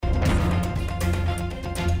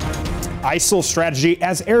ISIL strategy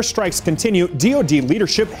as airstrikes continue. DoD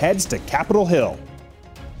leadership heads to Capitol Hill.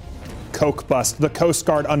 Coke bust. The Coast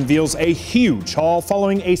Guard unveils a huge haul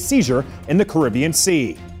following a seizure in the Caribbean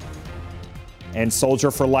Sea. And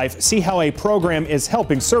Soldier for Life. See how a program is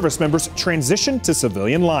helping service members transition to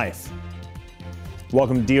civilian life.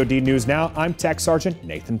 Welcome to DoD News Now. I'm Tech Sergeant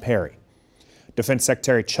Nathan Perry. Defense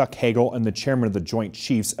Secretary Chuck Hagel and the chairman of the Joint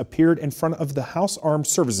Chiefs appeared in front of the House Armed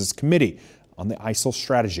Services Committee on the ISIL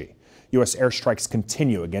strategy. U.S. airstrikes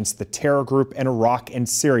continue against the terror group in Iraq and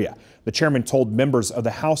Syria. The chairman told members of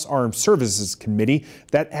the House Armed Services Committee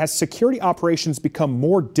that as security operations become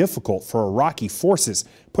more difficult for Iraqi forces,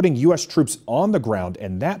 putting U.S. troops on the ground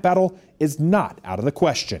in that battle is not out of the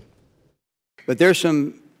question. But there's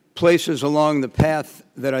some places along the path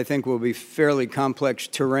that I think will be fairly complex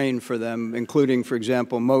terrain for them, including, for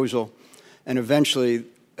example, Mosul, and eventually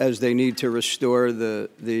as they need to restore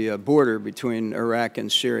the border between Iraq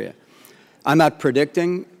and Syria. I'm not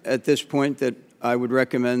predicting at this point that I would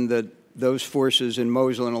recommend that those forces in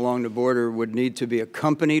Mosul and along the border would need to be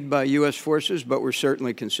accompanied by U.S. forces, but we're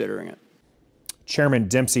certainly considering it. Chairman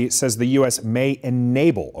Dempsey says the U.S. may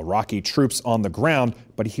enable Iraqi troops on the ground,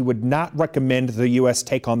 but he would not recommend the U.S.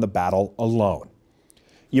 take on the battle alone.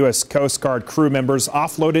 U.S. Coast Guard crew members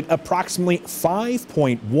offloaded approximately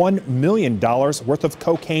 $5.1 million worth of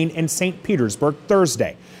cocaine in St. Petersburg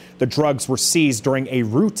Thursday. The drugs were seized during a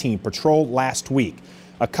routine patrol last week.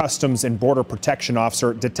 A Customs and Border Protection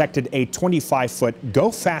officer detected a 25-foot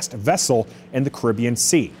go-fast vessel in the Caribbean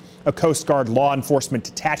Sea. A Coast Guard law enforcement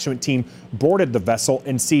detachment team boarded the vessel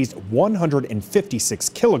and seized 156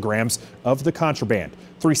 kilograms of the contraband.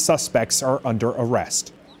 3 suspects are under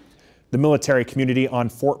arrest. The military community on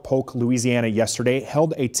Fort Polk, Louisiana yesterday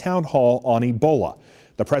held a town hall on Ebola.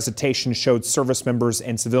 The presentation showed service members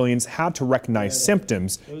and civilians how to recognize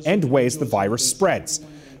symptoms and ways the virus spreads.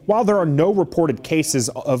 While there are no reported cases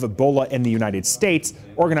of Ebola in the United States,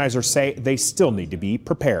 organizers say they still need to be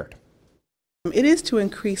prepared. It is to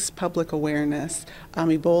increase public awareness.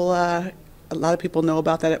 Ebola, a lot of people know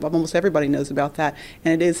about that. Almost everybody knows about that.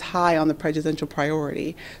 And it is high on the presidential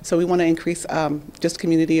priority. So we want to increase just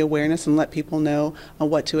community awareness and let people know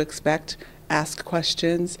what to expect, ask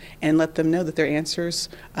questions, and let them know that their answers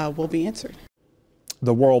will be answered.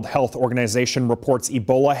 The World Health Organization reports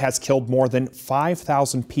Ebola has killed more than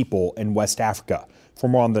 5,000 people in West Africa. For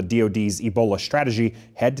more on the DoD's Ebola strategy,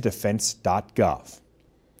 head to defense.gov.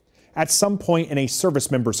 At some point in a service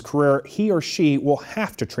member's career, he or she will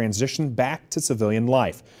have to transition back to civilian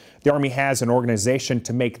life. The Army has an organization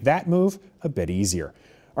to make that move a bit easier.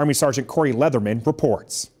 Army Sergeant Corey Leatherman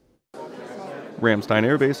reports. Ramstein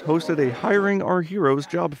Air Base hosted a Hiring Our Heroes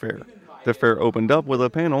job fair. The fair opened up with a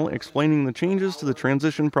panel explaining the changes to the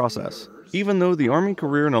transition process. Even though the Army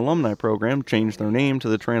Career and Alumni Program changed their name to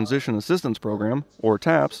the Transition Assistance Program, or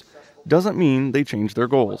TAPS, doesn't mean they changed their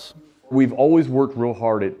goals. We've always worked real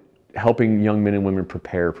hard at helping young men and women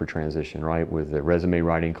prepare for transition, right? With the resume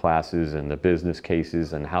writing classes and the business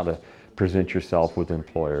cases and how to present yourself with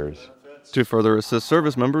employers. To further assist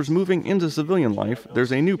service members moving into civilian life,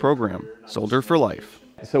 there's a new program, Soldier for Life.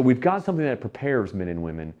 So we've got something that prepares men and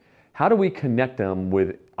women. How do we connect them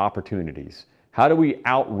with opportunities? How do we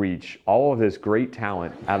outreach all of this great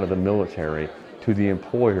talent out of the military to the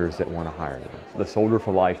employers that want to hire them? The Soldier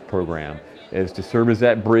for Life program is to serve as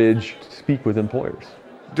that bridge to speak with employers.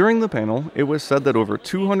 During the panel, it was said that over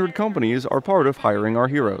 200 companies are part of Hiring Our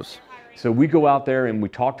Heroes. So we go out there and we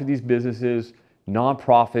talk to these businesses,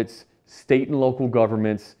 nonprofits, state and local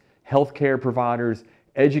governments, healthcare providers,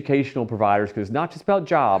 educational providers, because it's not just about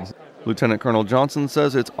jobs. Lieutenant Colonel Johnson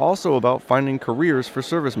says it's also about finding careers for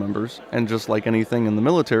service members, and just like anything in the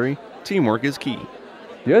military, teamwork is key.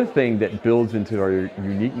 The other thing that builds into our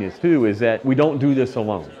uniqueness too is that we don't do this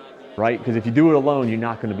alone. Right? Because if you do it alone, you're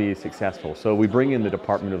not going to be as successful. So we bring in the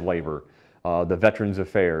Department of Labor, the Veterans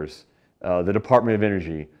Affairs, the Department of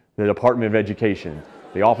Energy, the Department of Education,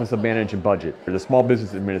 the Office of Management and Budget, the Small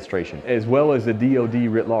Business Administration, as well as the DoD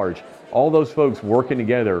writ large. All those folks working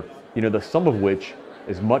together, the sum of which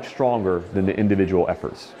is much stronger than the individual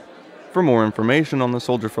efforts. For more information on the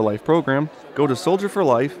Soldier for Life program, go to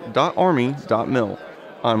soldierforlife.army.mil.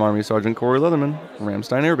 I'm Army Sergeant Corey Leatherman,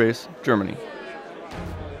 Ramstein Air Base, Germany.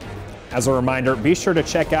 As a reminder, be sure to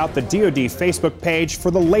check out the DoD Facebook page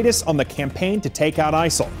for the latest on the campaign to take out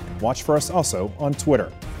ISIL. Watch for us also on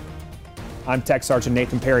Twitter. I'm Tech Sergeant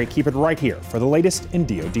Nathan Perry. Keep it right here for the latest in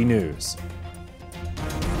DoD news.